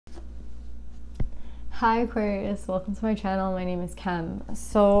Hi Aquarius, welcome to my channel. My name is Kem.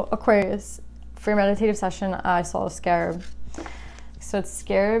 So Aquarius, for your meditative session, I saw a scarab. So it's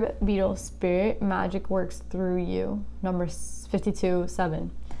scarab, beetle, spirit, magic works through you. Number 52-7.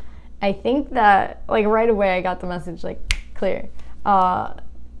 I think that like right away I got the message like clear.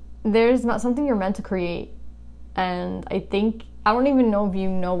 There's not something you're meant to create, and I don't even know if you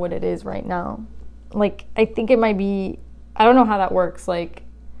know what it is right now. Like I think it might be, I don't know how that works, like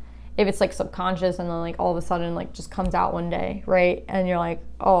if it's like subconscious and then like all of a sudden like just comes out one day, right? And you're like,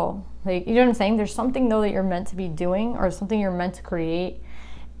 oh, like, you know what I'm saying? There's something though that you're meant to be doing, or something you're meant to create.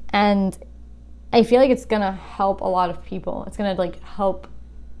 And I feel like it's gonna help a lot of people. It's gonna like help.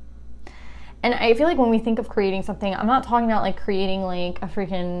 And I feel like when we think of creating something, I'm not talking about like creating like a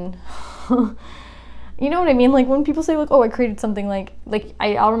freaking you know what I mean? Like when people say like, oh, I created something, like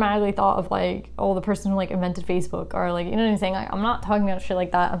I automatically thought of like, oh, the person who like invented Facebook, or like, you know what I'm saying? Like, I'm not talking about shit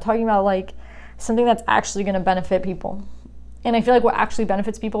like that. I'm talking about like something that's actually going to benefit people. And I feel like what actually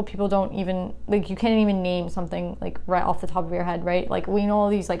benefits people don't even, like, you can't even name something like right off the top of your head, right? Like we know all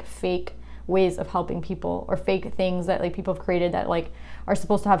these like fake ways of helping people, or fake things that like people have created that like are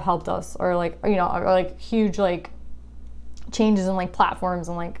supposed to have helped us, or like, you know, or like huge like changes in like platforms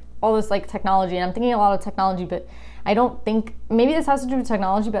and like all this like technology. And I'm thinking a lot of technology, but I don't think, maybe this has to do with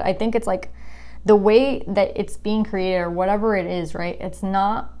technology, but I think it's like the way that it's being created or whatever it is, right? It's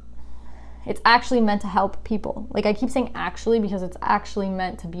actually meant to help people. Like I keep saying actually because it's actually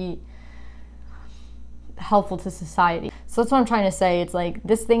meant to be helpful to society. So that's what I'm trying to say. It's like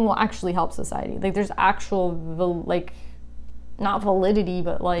this thing will actually help society. Like there's actual like, not validity,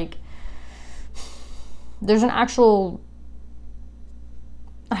 but like there's an actual,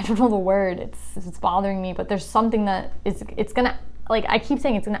 I don't know the word, it's bothering me, but there's something that it's gonna, like I keep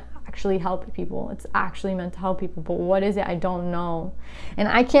saying, it's gonna actually help people. It's actually meant to help people, but what is it? I don't know. And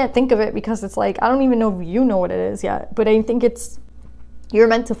I can't think of it because it's like, I don't even know if you know what it is yet, but I think you're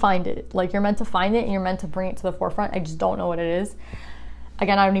meant to find it. Like you're meant to find it and you're meant to bring it to the forefront. I just don't know what it is.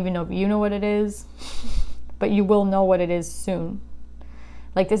 Again, I don't even know if you know what it is, but you will know what it is soon.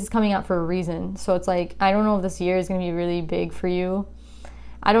 Like this is coming out for a reason. So it's like, I don't know if this year is gonna be really big for you.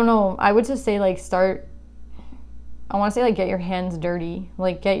 I don't know. I would just say like I want to say like get your hands dirty.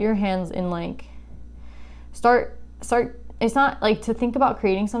 Like get your hands in, like start. It's not like to think about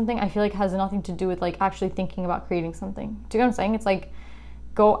creating something, I feel like has nothing to do with like actually thinking about creating something. Do you know what I'm saying? It's like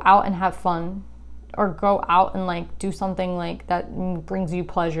go out and have fun, or go out and like do something like that brings you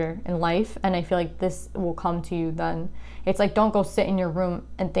pleasure in life. And I feel like this will come to you then. It's like, don't go sit in your room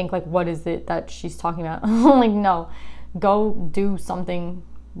and think like, what is it that she's talking about? Like, no, go do something.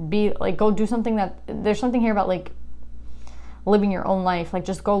 Go do something that, there's something here about like living your own life. Like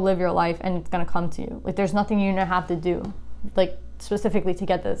just go live your life and it's gonna come to you. Like there's nothing you're gonna have to do like specifically to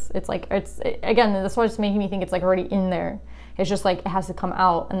get this. It's like, again, that's what's making me think it's like already in there. It's just like it has to come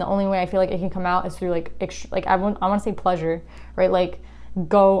out, and the only way I feel like it can come out is through like I want to say pleasure, right? Like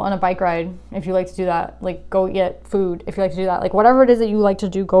go on a bike ride if you like to do that. Like go get food if you like to do that. Like whatever it is that you like to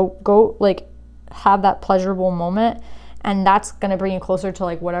do, go like have that pleasurable moment. And that's gonna bring you closer to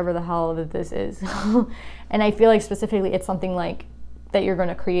like whatever the hell that this is. And I feel like specifically it's something like that you're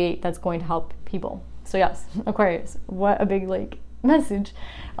gonna create that's going to help people. So yes, Aquarius, what a big like message.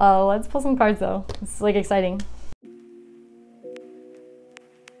 Let's pull some cards though. It's like exciting.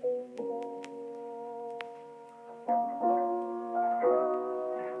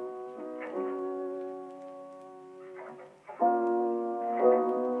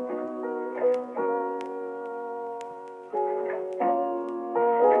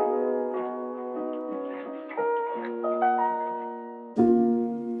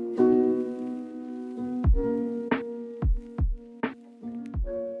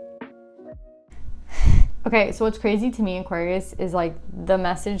 Okay, so what's crazy to me, Aquarius, is like the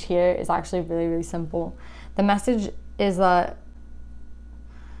message here is actually really, really simple. The message is that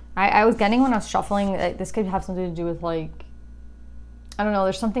I was getting when I was shuffling, like this could have something to do with like, I don't know,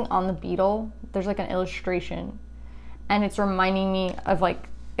 there's something on the beetle. There's like an illustration and it's reminding me of like,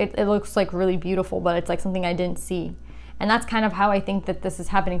 it looks like really beautiful, but it's like something I didn't see. And that's kind of how I think that this is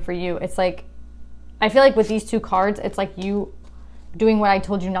happening for you. It's like, I feel like with these two cards, it's like you doing what I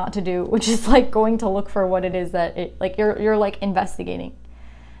told you not to do, which is like going to look for what it is that it, like you're like investigating.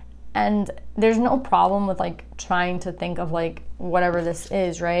 And there's no problem with like trying to think of like whatever this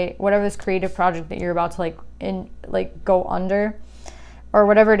is, right? Whatever this creative project that you're about to like go under, or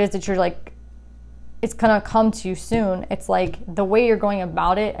whatever it is that you're like, it's gonna come to you soon. It's like the way you're going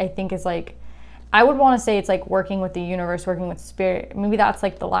about it, I think is like, I would want to say it's like working with the universe, working with spirit. Maybe that's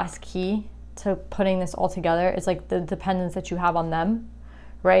like the last key to putting this all together. It's like the dependence that you have on them,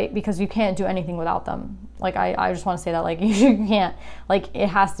 right? Because you can't do anything without them. Like, I just want to say that, like, you can't, like, it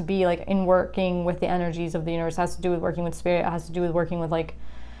has to be, like, in working with the energies of the universe. It has to do with working with spirit. It has to do with working with, like,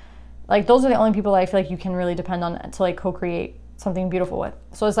 those are the only people that I feel like you can really depend on to, like, co-create something beautiful with.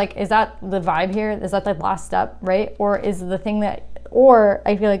 So it's like, is that the vibe here? Is that the last step, right? Or is the thing that, or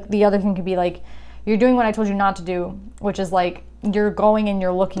I feel like the other thing could be, like, you're doing what I told you not to do, which is, like, you're going and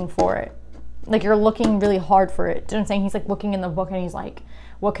you're looking for it. Like, you're looking really hard for it. Do you know what I'm saying? He's, like, looking in the book and he's like,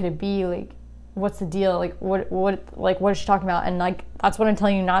 what could it be? Like, what's the deal? Like, what is she talking about? And, like, that's what I'm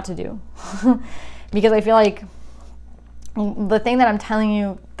telling you not to do. Because I feel like the thing that I'm telling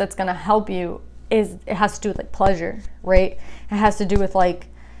you that's going to help you is, it has to do with, like, pleasure, right? It has to do with, like,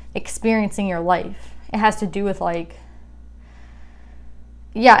 experiencing your life. It has to do with, like,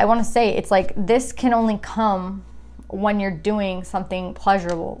 yeah, I want to say, it's like, this can only come when you're doing something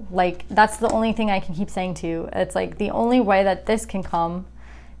pleasurable. Like, that's the only thing I can keep saying to you. It's like, the only way that this can come,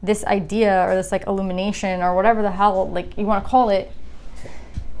 this idea or this, like, illumination or whatever the hell, like, you want to call it,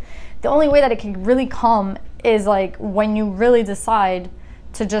 the only way that it can really come is, like, when you really decide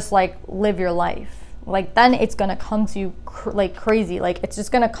to just, like, live your life. Like, then it's gonna come to you like crazy. Like, it's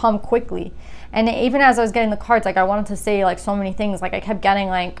just gonna come quickly. And even as I was getting the cards, like, I wanted to say, like, so many things. Like, I kept getting,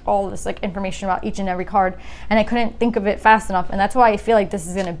 like, all this, like, information about each and every card, and I couldn't think of it fast enough. And that's why I feel like this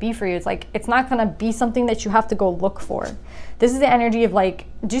is gonna be for you. It's like, it's not gonna be something that you have to go look for. This is the energy of, like,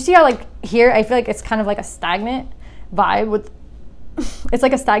 do you see how, like, here I feel like it's kind of like a stagnant vibe with it's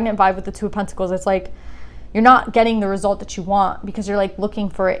like a stagnant vibe with the Two of Pentacles. It's like, you're not getting the result that you want because you're, like, looking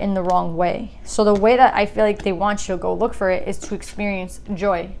for it in the wrong way. So the way that I feel like they want you to go look for it is to experience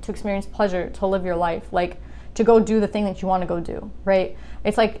joy, to experience pleasure, to live your life, like, to go do the thing that you want to go do, right?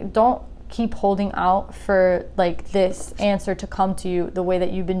 It's like, don't keep holding out for, like, this answer to come to you the way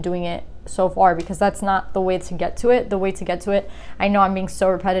that you've been doing it so far, because that's not the way to get to it. The way to get to it, I know I'm being so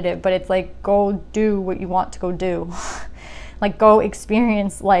repetitive, but it's like, go do what you want to go do. Like, go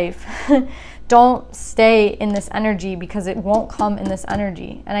experience life. Don't stay in this energy, because it won't come in this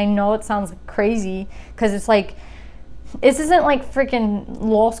energy. And I know it sounds crazy, because it's like, this isn't like freaking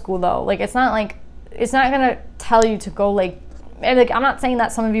law school though. Like, it's not like, it's not gonna tell you to go, like, I'm not saying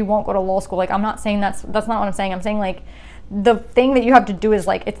that some of you won't go to law school. Like, I'm not saying that's not what I'm saying. I'm saying, like, the thing that you have to do is,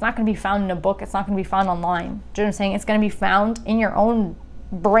 like, it's not gonna be found in a book. It's not gonna be found online. Do you know what I'm saying? It's gonna be found in your own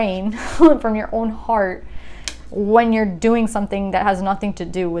brain, from your own heart, when you're doing something that has nothing to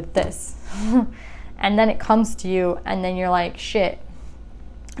do with this. And then it comes to you, and then you're like, shit.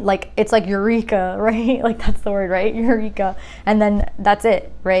 Like, it's like eureka, right? Like, that's the word, right? Eureka. And then that's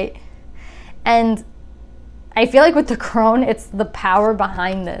it, right? And I feel like with the crone, it's the power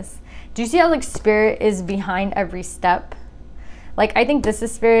behind this. Do you see how, like, spirit is behind every step? Like, I think this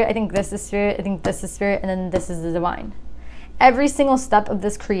is spirit, I think this is spirit, I think this is spirit, and then this is the divine. Every single step of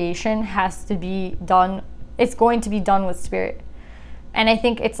this creation has to be done. It's going to be done with spirit. And I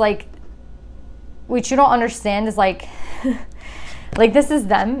think it's like, what you don't understand is, like, like, this is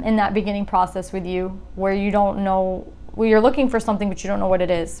them in that beginning process with you, where you don't know, well, you're looking for something, but you don't know what it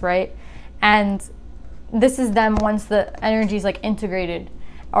is, right? And this is them once the energy is, like, integrated,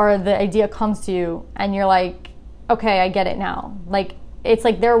 or the idea comes to you, and you're like, okay, I get it now. Like, it's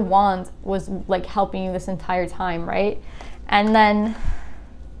like their wand was, like, helping you this entire time, right? And then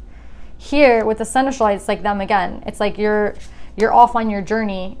here with the seneschal, it's like them again. It's like you're off on your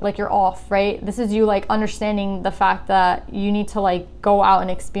journey, like, you're off, right? This is you, like, understanding the fact that you need to, like, go out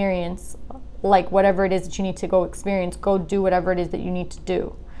and experience, like, whatever it is that you need to go experience, go do whatever it is that you need to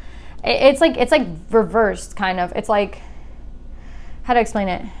do. It's like reversed, kind of. It's like, how to explain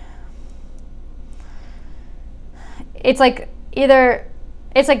it? It's like, either,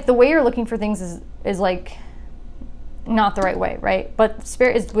 it's like the way you're looking for things is like not the right way, right? But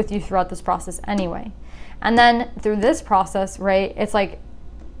spirit is with you throughout this process anyway. And then through this process, right, it's like,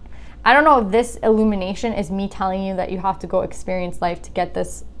 I don't know if this illumination is me telling you that you have to go experience life to get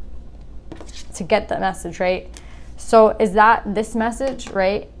this, to get the message, right? So is that this message,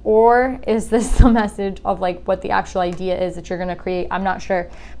 right? Or is this the message of, like, what the actual idea is that you're going to create? I'm not sure,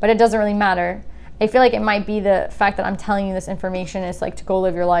 but it doesn't really matter. I feel like it might be the fact that I'm telling you this information is, like, to go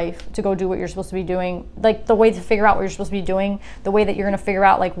live your life, to go do what you're supposed to be doing. Like, the way to figure out what you're supposed to be doing, the way that you're going to figure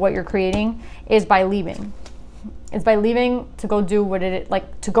out, like, what you're creating is by leaving. It's by leaving to go do what it,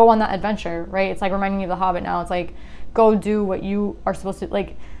 like, to go on that adventure, right? It's like reminding me of The Hobbit now. It's like, go do what you are supposed to,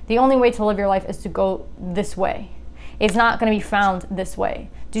 like, the only way to live your life is to go this way. It's not going to be found this way.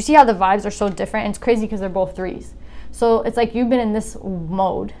 Do you see how the vibes are so different? And it's crazy because they're both threes. So it's like you've been in this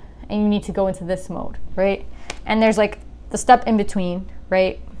mode and you need to go into this mode, right? And there's, like, the step in between,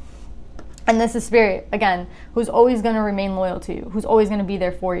 right? And this is spirit, again, who's always going to remain loyal to you, who's always going to be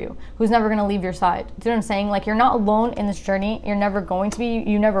there for you, who's never going to leave your side. Do you know what I'm saying? Like, you're not alone in this journey. You're never going to be.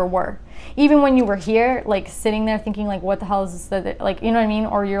 You never were. Even when you were here, like, sitting there thinking, like, what the hell is this? Like, you know what I mean?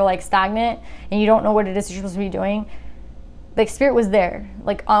 Or you're, like, stagnant and you don't know what it is you're supposed to be doing. Like, spirit was there,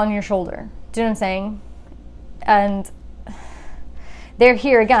 like, on your shoulder. Do you know what I'm saying? And they're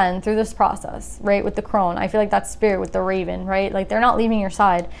here again through this process, right? With the crone, I feel like that's spirit with the raven, right? Like, they're not leaving your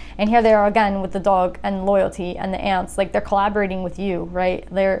side. And here they are again with the dog and loyalty and the ants. Like, they're collaborating with you, right?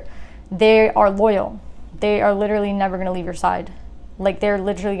 They are loyal. They are literally never going to leave your side. Like, they're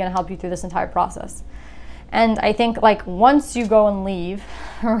literally going to help you through this entire process. And I think, like, once you go and leave,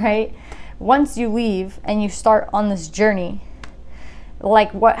 right? Once you leave and you start on this journey,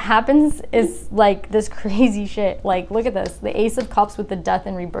 like, what happens is, like, this crazy shit. Like, look at this, the Ace of Cups with the Death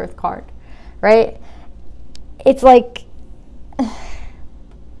and Rebirth card, right? It's like,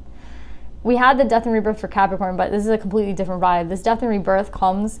 we had the Death and Rebirth for Capricorn, but this is a completely different vibe. This Death and Rebirth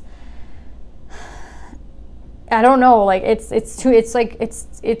comes, I don't know, like, it's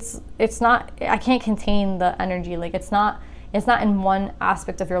not, I can't contain the energy. Like, it's not in one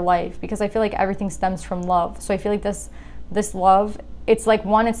aspect of your life, because I feel like everything stems from love. So I feel like this love, it's like,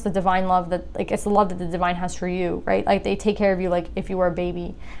 one, it's the divine love that, like, it's the love that the divine has for you, right? Like, they take care of you like if you were a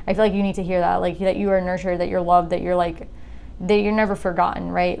baby. I feel like you need to hear that, like, that you are nurtured, that you're loved, that you're, like, that you're never forgotten,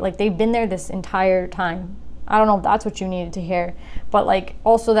 right? Like, they've been there this entire time. I don't know if that's what you needed to hear, but, like,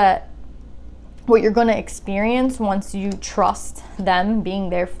 also that what you're going to experience once you trust them being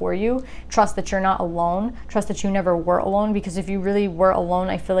there for you, trust that you're not alone, trust that you never were alone, because if you really were alone,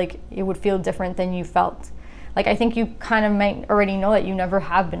 I feel like it would feel different than you felt. Like, I think you kind of might already know that you never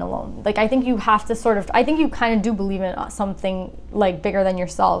have been alone. Like, I think you have to I think you kind of do believe in something, like, bigger than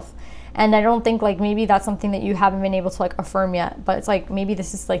yourself. And I don't think, like, maybe that's something that you haven't been able to, like, affirm yet. But it's like, maybe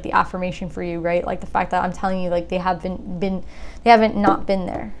this is, like, the affirmation for you, right? Like, the fact that I'm telling you, like, they haven't not been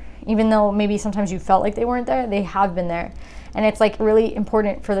there. Even though maybe sometimes you felt like they weren't there, they have been there. And it's, like, really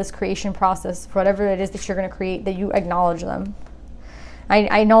important for this creation process, for whatever it is that you're going to create, that you acknowledge them.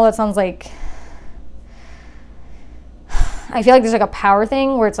 I know that sounds like, I feel like there's, like, a power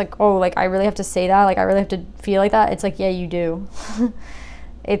thing where it's like, oh, like, I really have to say that, like, I really have to feel like that. It's like, yeah, you do.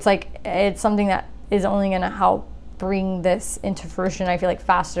 It's like, it's something that is only going to help bring this into fruition, I feel like,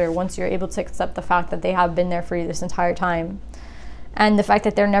 faster, once you're able to accept the fact that they have been there for you this entire time. And the fact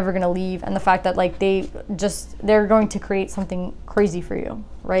that they're never going to leave, and the fact that, like, they're going to create something crazy for you,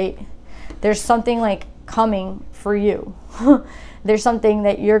 right? There's something, like, coming for you. There's something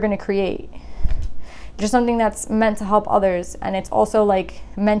that you're going to create. There's something that's meant to help others, and it's also, like,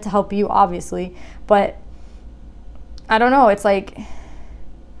 meant to help you, obviously. But I don't know, it's like,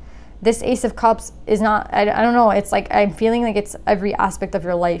 this Ace of Cups is not, I don't know, it's like, I'm feeling like it's every aspect of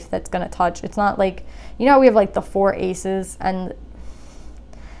your life that's going to touch. It's not like, you know, we have, like, the 4 aces, and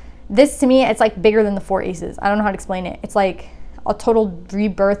this, to me, it's, like, bigger than the 4 aces. I don't know how to explain it. It's like a total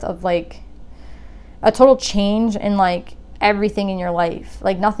rebirth of, like, a total change in, like, everything in your life.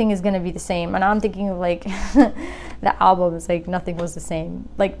 Like, nothing is going to be the same. And I'm thinking of, like, the album is like, Nothing Was the Same.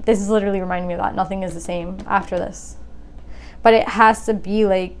 Like, this is literally reminding me of that. Nothing is the same after this. But it has to be,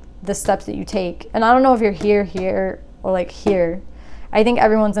 like, the steps that you take. And I don't know if you're here, or, like, here. I think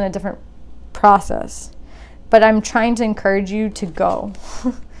everyone's in a different process. But I'm trying to encourage you to go.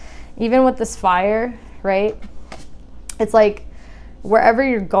 Even with this fire, right? It's like, wherever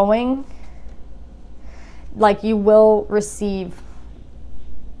you're going, like, you will receive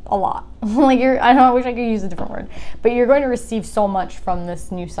a lot. Like, I don't know, I wish I could use a different word, but you're going to receive so much from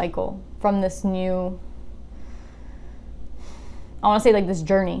this new cycle, from this new, I want to say, like, this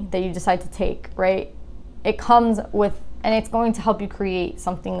journey that you decide to take, right? It comes with, and it's going to help you create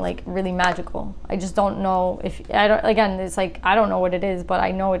something, like, really magical. I just don't know if, again, it's like, I don't know what it is, but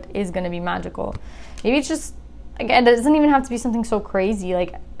I know it is going to be magical. Maybe it's just, again, it doesn't even have to be something so crazy.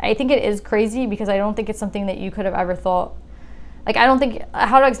 Like, I think it is crazy because I don't think it's something that you could have ever thought. Like, I don't think,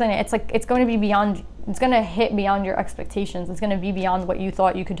 how do I explain it? It's like, it's going to be beyond, it's going to hit beyond your expectations. It's going to be beyond what you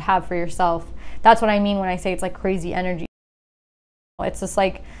thought you could have for yourself. That's what I mean when I say it's like crazy energy. It's just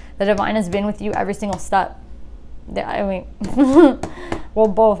like, the divine has been with you every single step. I mean, well,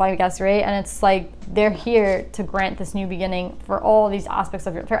 both, I guess, right? And it's like, they're here to grant this new beginning for all these aspects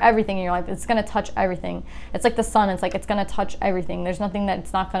of for everything in your life. It's going to touch everything. It's like the sun. It's like, it's going to touch everything. There's nothing that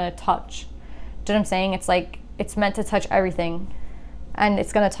it's not going to touch. Do you know what I'm saying? It's like, it's meant to touch everything, and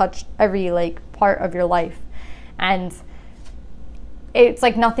it's going to touch every, like, part of your life. And it's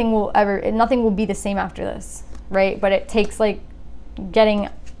like, nothing will be the same after this, right? But it takes, like, getting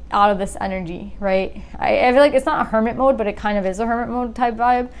out of this energy, right? I feel like it's not a hermit mode, but it kind of is a hermit mode type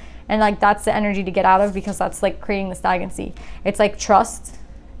vibe. And like that's the energy to get out of, because that's like creating the stagnancy. It's like trust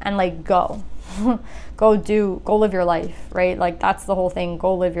and like go. Go live your life, right? Like that's the whole thing.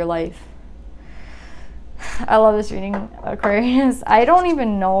 Go live your life. I love this reading, Aquarius. I don't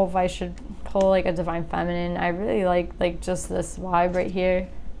even know if I should pull like a divine feminine. I really like just this vibe right here,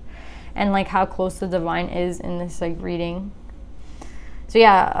 and like how close the divine is in this like reading. So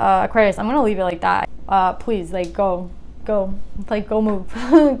yeah, Aquarius, I'm gonna leave it like that. Please, like go like go move.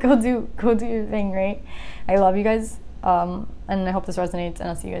 go do your thing, right? I love you guys, and I hope this resonates, and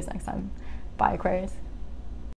I'll see you guys next time. Bye, Aquarius.